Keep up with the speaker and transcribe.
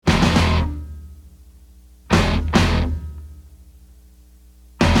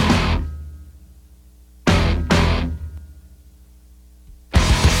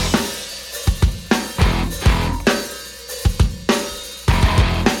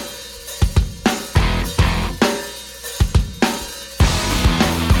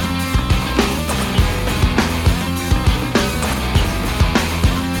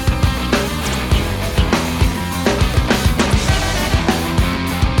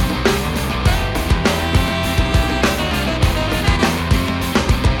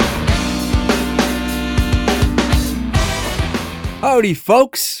Howdy,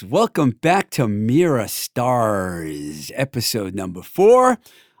 folks. Welcome back to Mira Stars, episode number 4.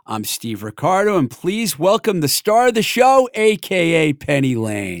 I'm Steve Ricardo, and please welcome the star of the show, a.k.a. Penny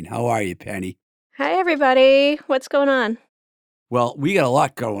Lane. How are you, Penny? Hi, everybody. What's going on? Well, we got a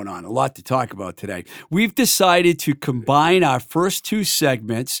lot going on, a lot to talk about today. We've decided to combine our first 2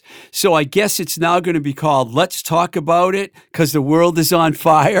 segments, so I guess it's now going to be called Let's Talk About It, because the world is on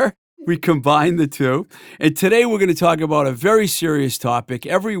fire. We combine the 2. And today we're going to talk about a very serious topic.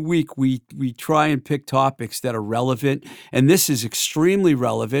 Every week we try and pick topics that are relevant, and this is extremely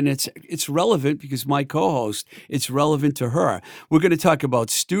relevant. It's relevant because my co-host, it's relevant to her. We're going to talk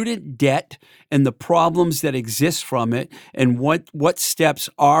about student debt and the problems that exist from it and what steps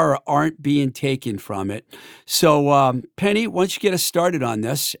are or aren't being taken from it. So, Penny, why don't you get us started on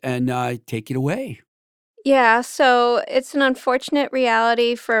this and take it away? Yeah, so it's an unfortunate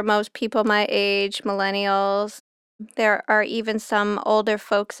reality for most people my age, millennials. There are even some older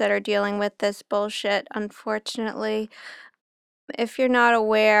folks that are dealing with this bullshit, unfortunately. If you're not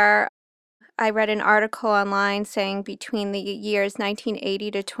aware, I read an article online saying between the years 1980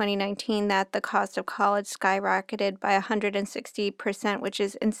 to 2019 that the cost of college skyrocketed by 160%, which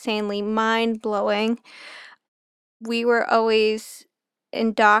is insanely mind-blowing. We were always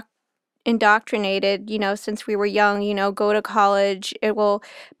indoctrinated, since we were young, go to college. It will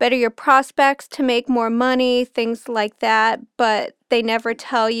better your prospects to make more money, things like that. But they never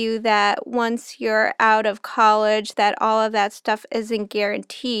tell you that once you're out of college, that all of that stuff isn't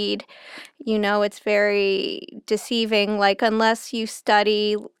guaranteed. It's very deceiving. Like, unless you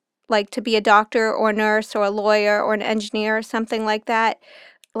study, like, to be a doctor or nurse or a lawyer or an engineer or something like that,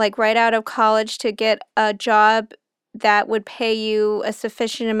 like right out of college to get a job that would pay you a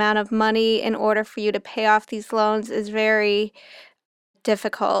sufficient amount of money in order for you to pay off these loans is very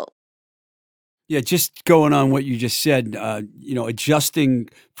difficult. Yeah, just going on what you just said, adjusting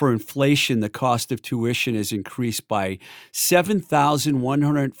for inflation, the cost of tuition has increased by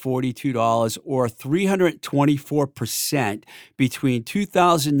 $7,142 or 324% between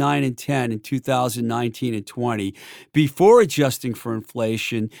 2009 and 10 and 2019 and 20. Before adjusting for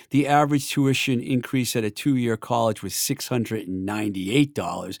inflation, the average tuition increase at a 2-year college was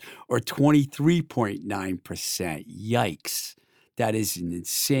 $698 or 23.9%. Yikes. That is an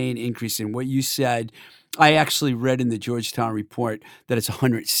insane increase. And what you said, I actually read in the Georgetown report that it's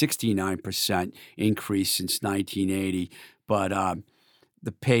 169% increase since 1980. But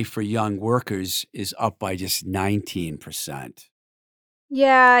the pay for young workers is up by just 19%.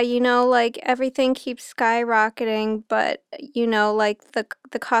 Yeah, like everything keeps skyrocketing, but like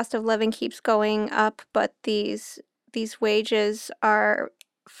the cost of living keeps going up, but these wages are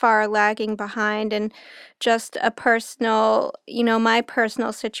far lagging behind. And just a personal, my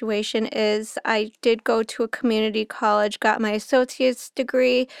personal situation is I did go to a community college, got my associate's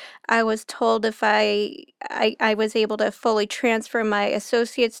degree. I was told if I was able to fully transfer my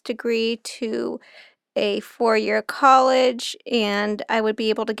associate's degree to a 4-year college and I would be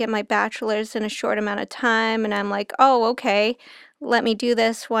able to get my bachelor's in a short amount of time. And I'm like, oh, okay, let me do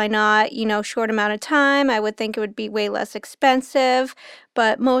this. Why not? Short amount of time. I would think it would be way less expensive.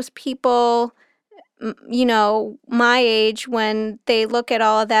 But most people, my age, when they look at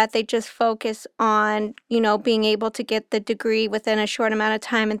all of that, they just focus on, being able to get the degree within a short amount of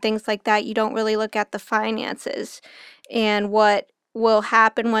time and things like that. You don't really look at the finances and what will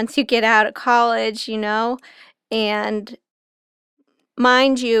happen once you get out of college. And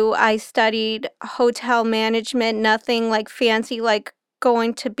mind you, I studied hotel management, nothing like fancy, like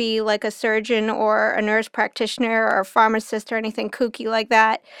going to be like a surgeon or a nurse practitioner or a pharmacist or anything kooky like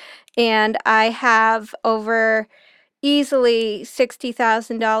that. And I have over easily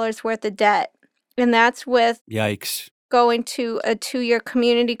 $60,000 worth of debt. And that's with Yikes. going to a 2-year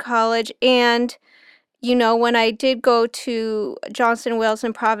community college. And, when I did go to Johnson Wales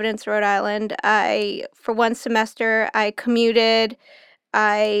in Providence, Rhode Island, for 1 semester, I commuted.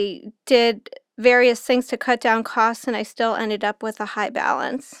 I did various things to cut down costs, and I still ended up with a high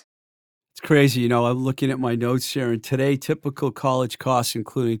balance. It's crazy. I'm looking at my notes here, and today, typical college costs,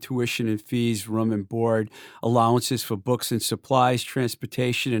 including tuition and fees, room and board, allowances for books and supplies,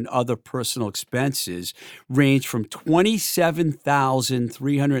 transportation, and other personal expenses, range from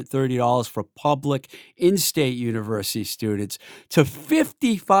 $27,330 for public in state university students to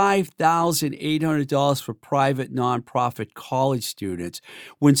 $55,800 for private nonprofit college students.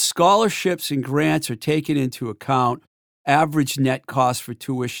 When scholarships and grants are taken into account, average net cost for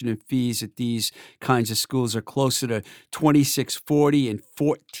tuition and fees at these kinds of schools are closer to 2640 and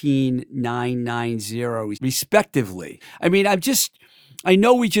 14990 respectively. I mean, I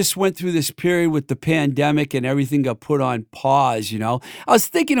know we just went through this period with the pandemic and everything got put on pause, I was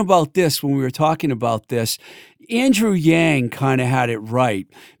thinking about this when we were talking about this. Andrew Yang kind of had it right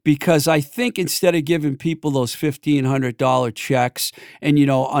because I think instead of giving people those $1,500 checks and,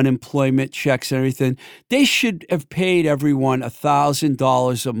 unemployment checks and everything, they should have paid everyone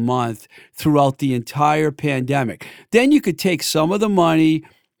 $1,000 a month throughout the entire pandemic. Then you could take some of the money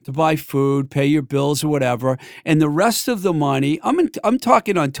to buy food, pay your bills or whatever, and the rest of the money, I'm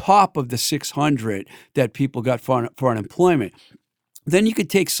talking on top of the 600 that people got for unemployment. Then you could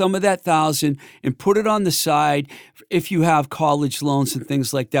take some of that 1,000 and put it on the side if you have college loans and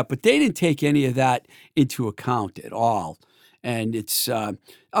things like that. But they didn't take any of that into account at all. And it's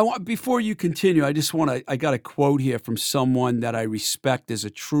before you continue, I got a quote here from someone that I respect as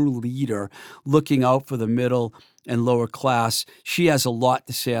a true leader looking out for the middle and lower class. She has a lot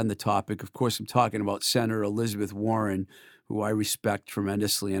to say on the topic. Of course, I'm talking about Senator Elizabeth Warren, who I respect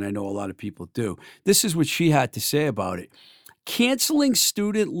tremendously, and I know a lot of people do. This is what she had to say about it. Canceling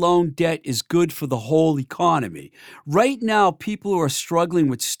student loan debt is good for the whole economy. Right now, people who are struggling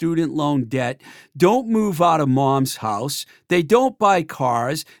with student loan debt don't move out of mom's house. They don't buy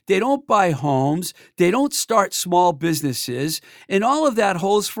cars. They don't buy homes. They don't start small businesses. And all of that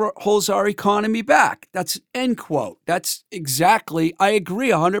holds our economy back. That's end quote. That's exactly, I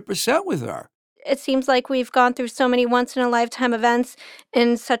agree 100% with her. It seems like we've gone through so many once in a lifetime events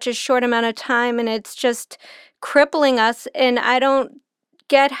in such a short amount of time, and it's just crippling us. And I don't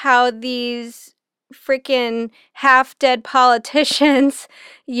get how these freaking half dead politicians,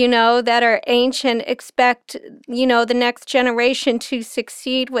 that are ancient expect, the next generation to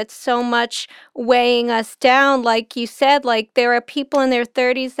succeed with so much weighing us down. Like you said, like there are people in their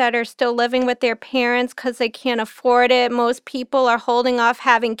 30s that are still living with their parents because they can't afford it. Most people are holding off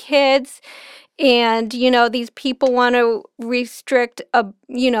having kids. And, these people want to restrict,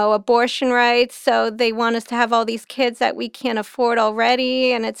 abortion rights. So they want us to have all these kids that we can't afford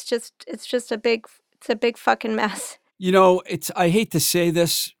already. And it's a big fucking mess. I hate to say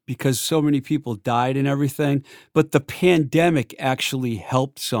this because so many people died and everything, but the pandemic actually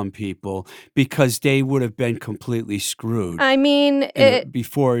helped some people because they would have been completely screwed I mean,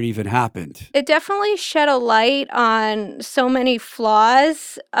 before it even happened. it definitely shed a light on so many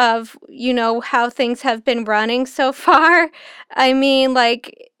flaws of, how things have been running so far. I mean,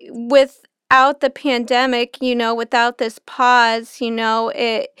 like without the pandemic, without this pause,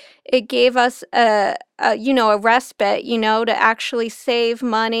 it gave us a respite, to actually save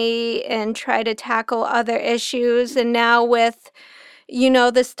money and try to tackle other issues. And now with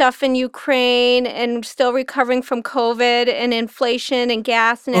the stuff in Ukraine and still recovering from COVID and inflation and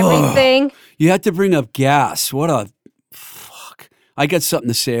gas and Oh, everything. you had to bring up gas. What a fuck. I got something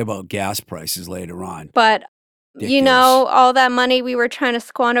to say about gas prices later on. But, Ridiculous. all that money we were trying to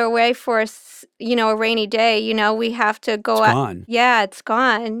squander away for, a rainy day, we have to It's go out. gone. Yeah, it's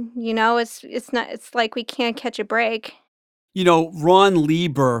gone. It's not, it's like we can't catch a break. Ron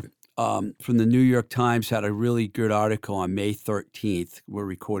Lieber from the New York Times had a really good article on May 13th. We're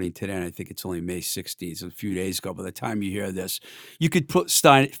recording today, and I think it's only May 16th, so a few days ago. By the time you hear this, you could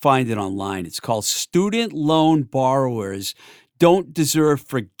find it online. It's called Student Loan Borrowers Don't Deserve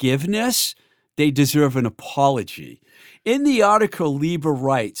Forgiveness. They deserve an apology. In the article, Lieber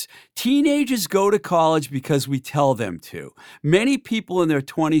writes, teenagers go to college because we tell them to. Many people in their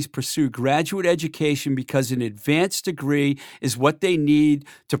 20s pursue graduate education because an advanced degree is what they need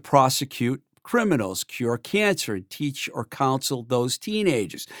to prosecute criminals, cure cancer, and teach or counsel those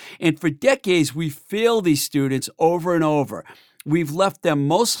teenagers. And for decades, we failed these students over and over. We've left them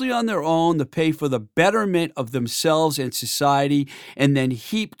mostly on their own to pay for the betterment of themselves and society, and then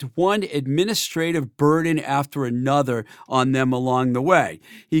heaped one administrative burden after another on them along the way.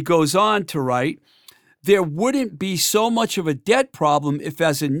 He goes on to write, there wouldn't be so much of a debt problem if,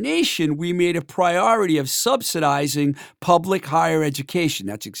 as a nation, we made a priority of subsidizing public higher education.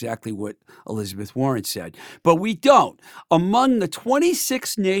 That's exactly what Elizabeth Warren said. But we don't. Among the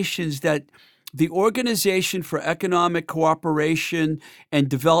 26 nations that the Organization for Economic Cooperation and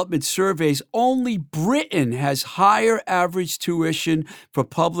Development surveys, only Britain has higher average tuition for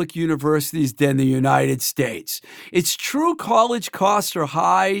public universities than the United States. It's true college costs are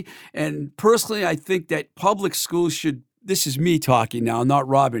high, and personally, I think that public schools should this is me talking now, not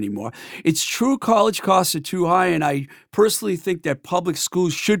Rob anymore. It's true college costs are too high, and I personally think that public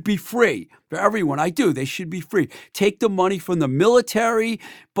schools should be free for everyone. I do. They should be free. Take the money from the military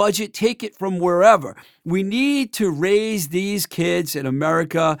budget, take it from wherever. We need to raise these kids in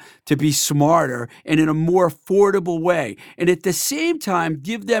America to be smarter and in a more affordable way. And at the same time,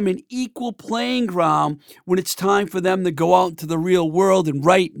 give them an equal playing ground when it's time for them to go out into the real world. And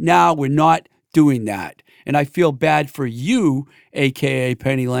right now, we're not doing that. And I feel bad for you, AKA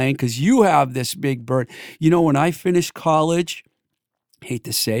Penny Lane, because you have this big burden. You know, when I finished college, hate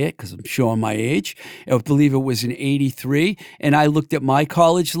to say it because I'm showing my age, I believe it was in 83, and I looked at my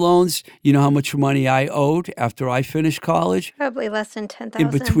college loans. You know how much money I owed after I finished college? Probably less than In 10,000.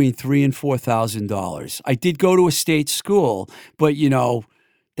 between $3,000 and $4,000. I did go to a state school, but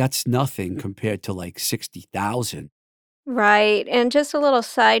that's nothing compared to like 60,000. Right. And just a little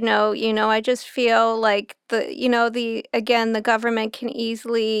side note, I just feel like the government can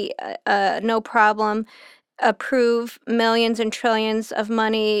easily, no problem, approve millions and trillions of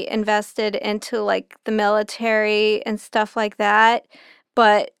money invested into like the military and stuff like that.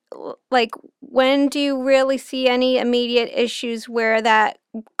 But like, when do you really see any immediate issues where that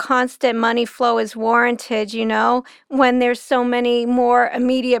constant money flow is warranted, when there's so many more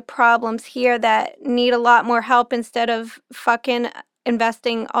immediate problems here that need a lot more help instead of fucking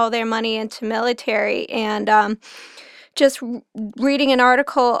investing all their money into military? And just reading an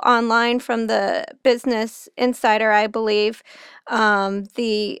article online from the Business Insider, I believe,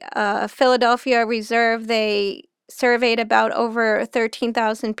 the Philadelphia Reserve, they surveyed about over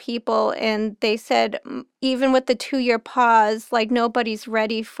 13,000 people, and they said, even with the 2-year pause, like, nobody's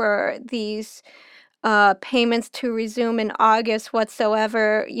ready for these payments to resume in August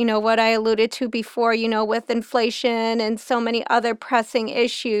whatsoever. What I alluded to before, with inflation and so many other pressing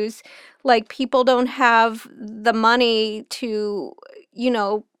issues, like, people don't have the money to,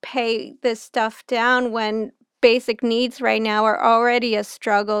 pay this stuff down when basic needs right now are already a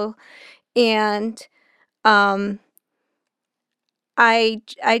struggle. And um, I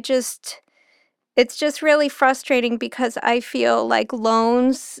just it's just really frustrating because I feel like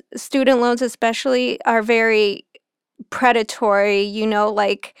student loans especially, are very predatory.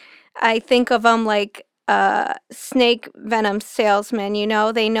 Like, I think of them like snake venom salesmen.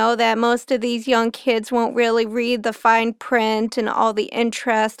 They know that most of these young kids won't really read the fine print and all the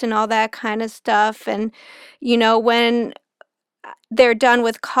interest and all that kind of stuff. And when they're done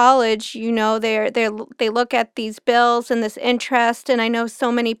with college, they look at these bills and this interest. And I know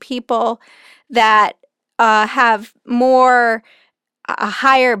so many people that have more a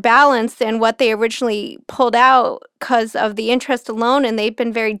higher balance than what they originally pulled out because of the interest alone, and they've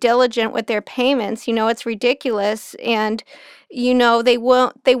been very diligent with their payments. It's ridiculous. And they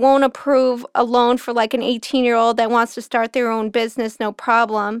won't approve a loan for like an 18-year-old that wants to start their own business, no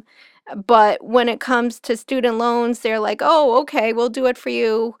problem. But when it comes to student loans, they're like, "Oh, okay, we'll do it for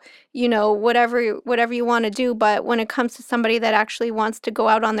you, whatever you want to do." But when it comes to somebody that actually wants to go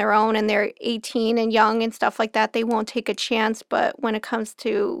out on their own and they're 18 and young and stuff like that, they won't take a chance. But when it comes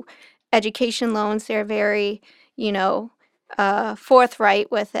to education loans, they're very,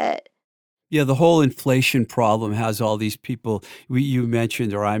 forthright with it. Yeah, the whole inflation problem has all these people you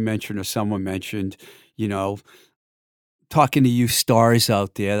mentioned, or I mentioned, or someone mentioned, you know, talking to you stars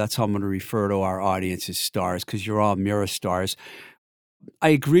out there. That's how I'm going to refer to our audience as stars because you're all mirror stars. I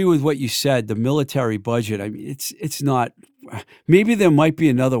agree with what you said. The military budget. I mean, it's not. Maybe there might be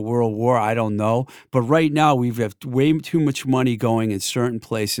another world war. I don't know. But right now, we've have way too much money going in certain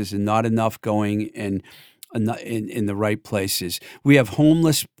places and not enough going in the right places. We have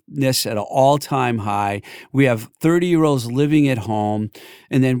homelessness at an all-time high. We have 30-year-olds living at home,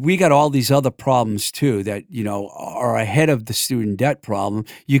 and then we got all these other problems too that are ahead of the student debt problem.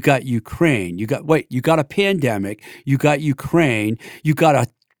 You got Ukraine. You got a pandemic. You got Ukraine. You got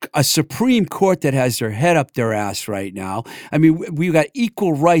a Supreme Court that has their head up their ass right now. I mean, we've got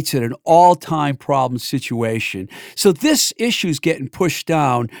equal rights at an all-time problem situation. So this issue's getting pushed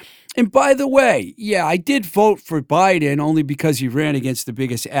down. And by the way, yeah, I did vote for Biden only because he ran against the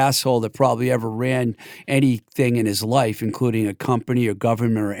biggest asshole that probably ever ran anything in his life, including a company or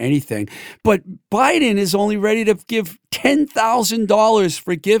government or anything. But Biden is only ready to give $10,000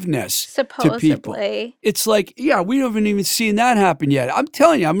 forgiveness to people. Supposedly. It's like, yeah, we haven't even seen that happen yet. I'm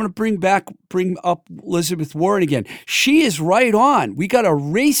telling you, I'm going to bring up Elizabeth Warren again. She is right on. We got to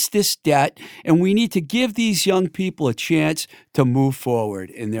erase this debt, and we need to give these young people a chance to move forward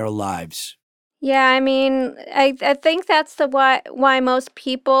in their lives. Yeah, I mean, I think that's the why most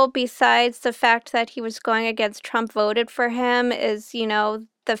people, besides the fact that he was going against Trump, voted for him, is,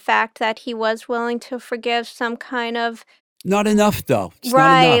 the fact that he was willing to forgive some kind of Not enough, though. It's not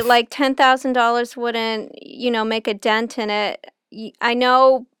right, enough. like $10,000 wouldn't, make a dent in it. I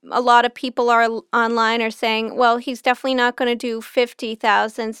know a lot of people online are saying, well, he's definitely not going to do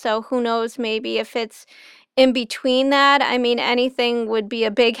 50,000. So who knows, maybe if it's in between that, I mean, anything would be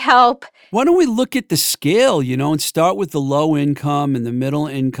a big help. Why don't we look at the scale, and start with the low income and the middle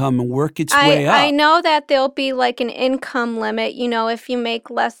income and work its way I up? know that there'll be like an income limit, if you make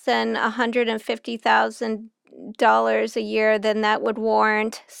less than $150,000 a year, then that would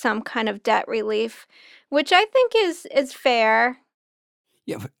warrant some kind of debt relief, which I think is fair.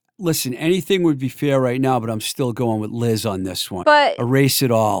 Yeah, but listen, anything would be fair right now, but I'm still going with Liz on this one. But Erase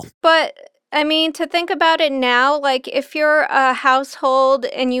it all. But I mean, to think about it now, like if you're a household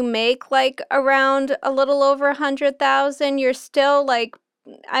and you make like around a little over 100,000, you're still like,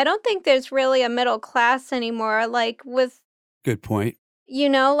 I don't think there's really a middle class anymore. Like with, Good point.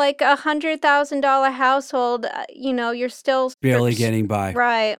 like $100,000 household, you're still Barely getting by.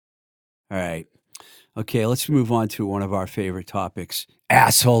 right. All right. Okay, let's move on to one of our favorite topics,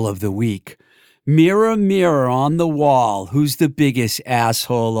 asshole of the week. Mirror, mirror on the wall, who's the biggest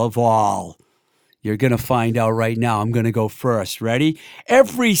asshole of all? You're going to find out right now. I'm going to go first. Ready?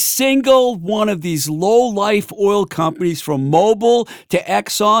 Every single one of these low-life oil companies, from Mobil to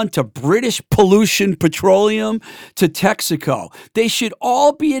Exxon to British Pollution Petroleum to Texaco, they should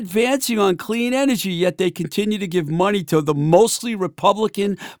all be advancing on clean energy, yet they continue to give money to the mostly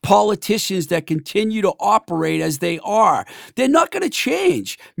Republican politicians that continue to operate as they are. They're not going to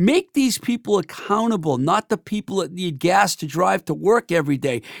change. Make these people accountable, not the people that need gas to drive to work every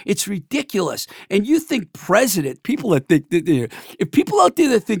day. It's ridiculous. And you think people that think, if people out there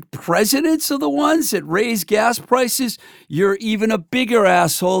that think presidents are the ones that raise gas prices, you're even a bigger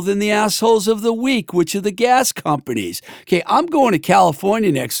asshole than the assholes of the week, which are the gas companies. Okay, I'm going to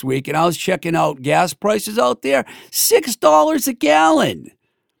California next week, and I was checking out gas prices out there, $6 a gallon.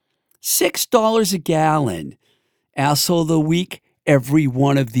 $6 a gallon. Asshole of the week, every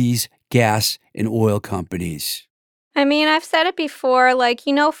one of these gas and oil companies. I mean, I've said it before, like,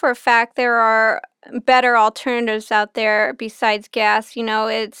 for a fact there are better alternatives out there besides gas.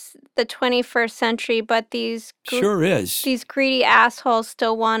 It's the 21st century, but Sure is. these greedy assholes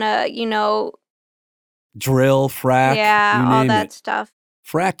still want to, Drill, frack, yeah, you all name that it. stuff.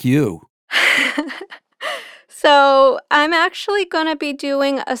 Frack you. So I'm actually going to be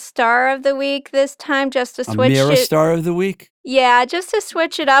doing a star of the week this time just to A switch mirror it. star of the week? Yeah, just to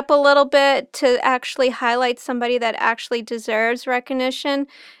switch it up a little bit to actually highlight somebody that actually deserves recognition.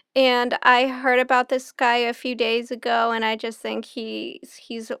 And I heard about this guy a few days ago, and I just think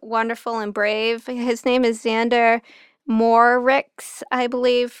he's wonderful and brave. His name is Xander Morrix, I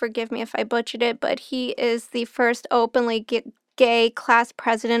believe. Forgive me if I butchered it, but he is the first openly gay class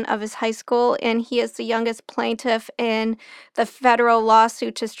president of his high school, and he is the youngest plaintiff in the federal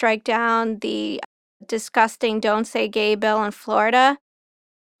lawsuit to strike down the disgusting Don't Say Gay bill in Florida.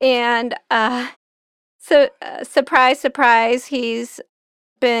 And surprise, surprise, he's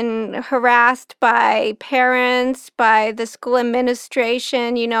been harassed by parents, by the school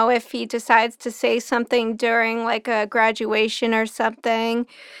administration, if he decides to say something during like a graduation or something,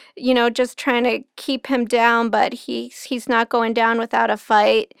 just trying to keep him down, but he's not going down without a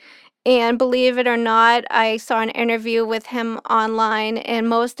fight. And believe it or not, I saw an interview with him online, and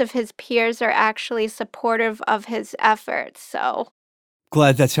most of his peers are actually supportive of his efforts. So,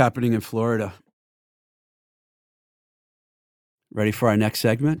 Glad that's happening in Florida. Ready for our next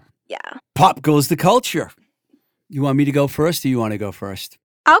segment? yeah, Pop goes the culture. You want me to go first, or you want to go first?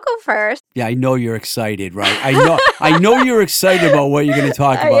 I'll go first. Yeah, I know you're excited, right? I know you're excited about what you're going to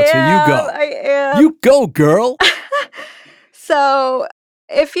talk about. So you go. I am. You go, girl. So,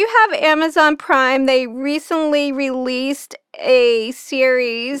 if you have Amazon Prime, they recently released a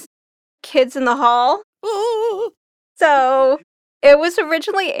series, Kids in the Hall. So, it was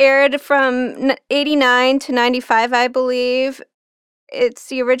originally aired from 89 to 95, I believe. It's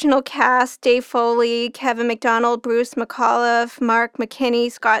the original cast: Dave Foley, Kevin McDonald, Bruce McAuliffe, Mark McKinney,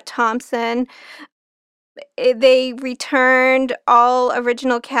 Scott Thompson. They returned all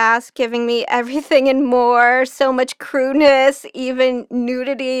original cast, giving me everything and more. So much crudeness, even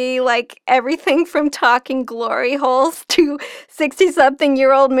nudity, like everything from talking glory holes to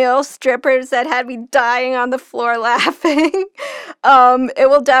 60-something-year-old male strippers that had me dying on the floor laughing. It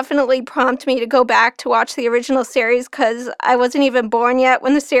will definitely prompt me to go back to watch the original series because I wasn't even born yet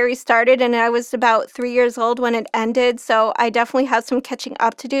when the series started, and I was about 3 years old when it ended. So I definitely have some catching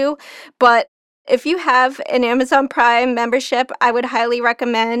up to do. But if you have an Amazon Prime membership, I would highly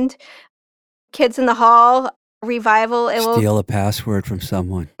recommend Kids in the Hall. revival. Steal a password from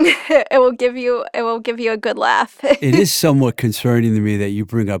someone. It will give you a good laugh. It is somewhat concerning to me that you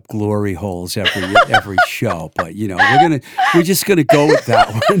bring up glory holes every show, but we're just gonna go with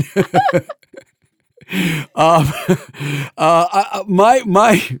that one. Um,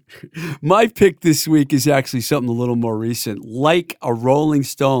 my pick this week is actually something a little more recent. Like a Rolling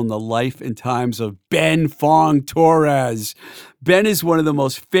Stone, the life and times of Ben Fong Torres. Ben is one of the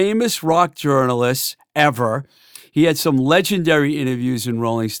most famous rock journalists ever. He had some legendary interviews in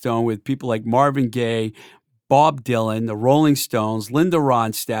Rolling Stone with people like Marvin Gaye, Bob Dylan, the Rolling Stones, Linda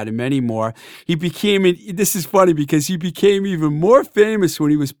Ronstadt, and many more. This is funny because he became even more famous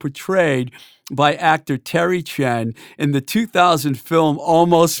when he was portrayed by actor Terry Chen in the 2000 film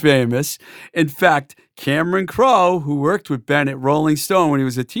Almost Famous. In fact, Cameron Crowe, who worked with Ben at Rolling Stone when he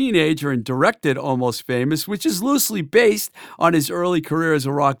was a teenager and directed Almost Famous, which is loosely based on his early career as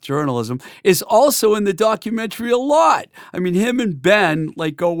a rock journalism, is also in the documentary a lot. I mean, him and Ben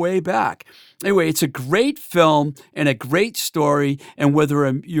go way back. Anyway, it's a great film and a great story, and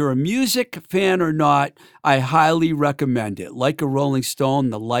whether you're a music fan or not, I highly recommend it. Like a Rolling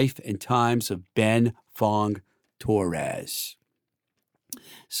Stone, the life and times of Ben Fong Torres.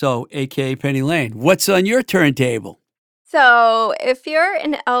 So, a.k.a. Penny Lane, what's on your turntable? So, if you're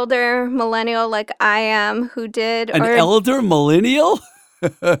an elder millennial like I am, who did An elder millennial?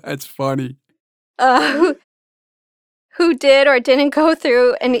 That's funny. Who did or didn't go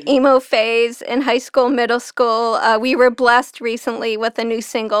through an emo phase in high school, middle school. We were blessed recently with a new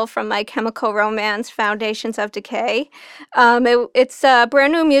single from My Chemical Romance, Foundations of Decay. It's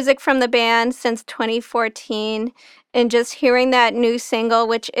brand new music from the band since 2014. And just hearing that new single,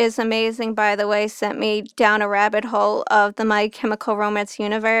 which is amazing, by the way, sent me down a rabbit hole of the My Chemical Romance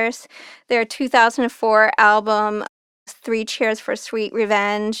universe. Their 2004 album, Three Cheers for Sweet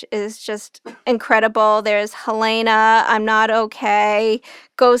Revenge, is just incredible. There's Helena, I'm Not Okay,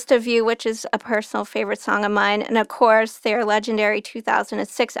 Ghost of You, which is a personal favorite song of mine, and of course their legendary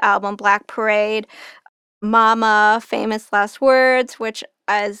 2006 album Black Parade, Mama, Famous Last Words, which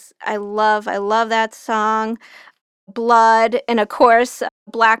as I love that song, Blood, and of course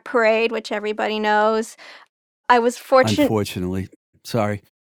Black Parade, which everybody knows. I was fortunate. Unfortunately, sorry.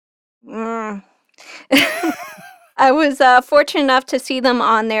 I was fortunate enough to see them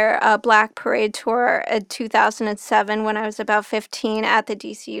on their Black Parade tour in 2007 when I was about 15 at the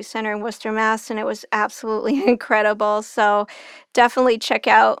DCU Center in Worcester, Mass., and it was absolutely incredible. So definitely check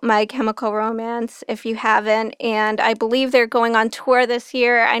out My Chemical Romance if you haven't. And I believe they're going on tour this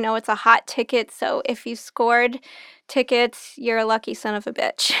year. I know it's a hot ticket, so if you scored tickets, you're a lucky son of a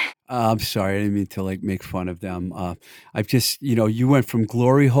bitch. I'm sorry, I didn't mean to make fun of them. I've just, you went from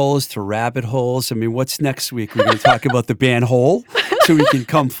glory holes to rabbit holes. I mean, what's next week? We're going to talk about the band Hole, so we can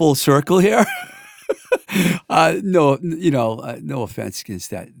come full circle here. No offense against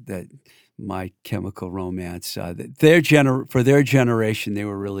that My Chemical Romance. For their generation, they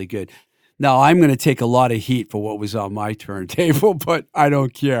were really good. Now, I'm going to take a lot of heat for what was on my turntable, but I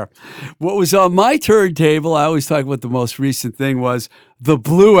don't care. What was on my turntable, I always talk about the most recent thing, was the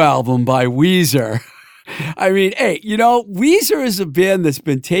Blue Album by Weezer. I mean, hey, Weezer is a band that's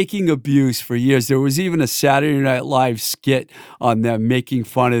been taking abuse for years. There was even a Saturday Night Live skit on them making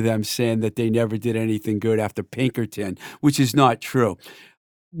fun of them, saying that they never did anything good after Pinkerton, which is not true.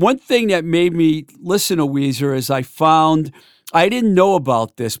 One thing that made me listen to Weezer is I didn't know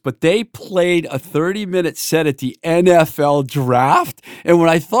about this, but they played a 30-minute set at the NFL draft. And when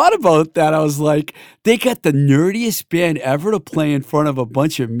I thought about that, I was like, they got the nerdiest band ever to play in front of a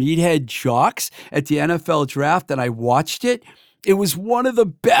bunch of meathead jocks at the NFL draft. And I watched it. It was one of the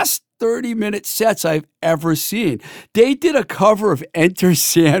best 30-minute sets I've ever seen. They did a cover of Enter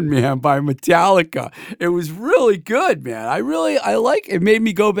Sandman by Metallica. It was really good, man. I like it. It made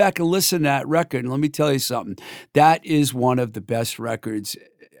me go back and listen to that record. And let me tell you something. That is one of the best records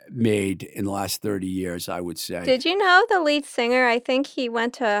made in the last 30 years, I would say. Did you know the lead singer, I think he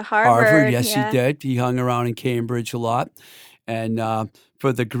went to Harvard? Yes, yeah. He did. He hung around in Cambridge a lot. And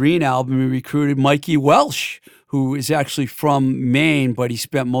for the Green album, he recruited Mikey Welsh, who is actually from Maine, but he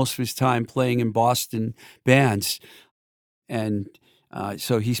spent most of his time playing in Boston bands. And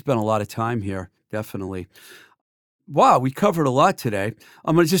so he spent a lot of time here, definitely. Wow, we covered a lot today.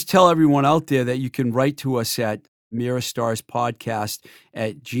 I'm going to just tell everyone out there that you can write to us at Mirror Stars Podcast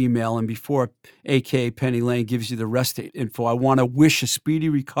at Gmail. And before A.K. Penny Lane gives you the rest of the info, I want to wish a speedy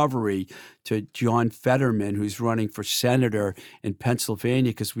recovery to John Fetterman, who's running for senator in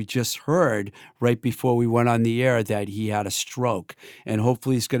Pennsylvania, because we just heard right before we went on the air that he had a stroke. And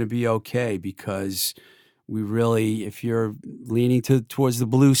hopefully he's going to be okay, because we really, if you're leaning towards the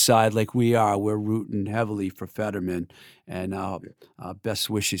blue side like we are, we're rooting heavily for Fetterman, and best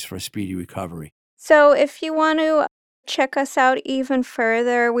wishes for a speedy recovery. So if you want to check us out even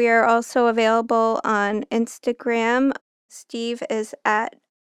further, we are also available on Instagram. Steve is at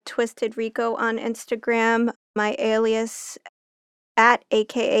Twisted Rico on Instagram. My alias at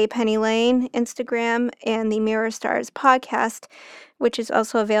AKA Penny Lane Instagram, and the Mirror Stars podcast, which is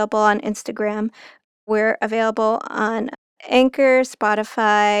also available on Instagram. We're available on Anchor,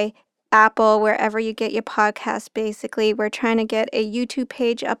 Spotify, Apple, wherever you get your podcasts, basically. We're trying to get a YouTube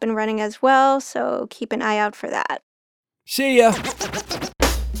page up and running as well, so keep an eye out for that. See ya.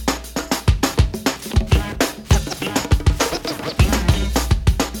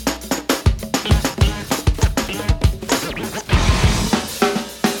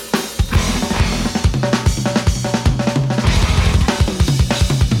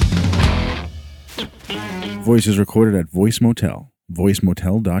 Voice is recorded at Voice Motel,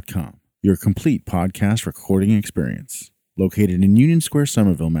 voicemotel.com, your complete podcast recording experience, located in Union Square,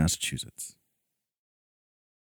 Somerville, Massachusetts.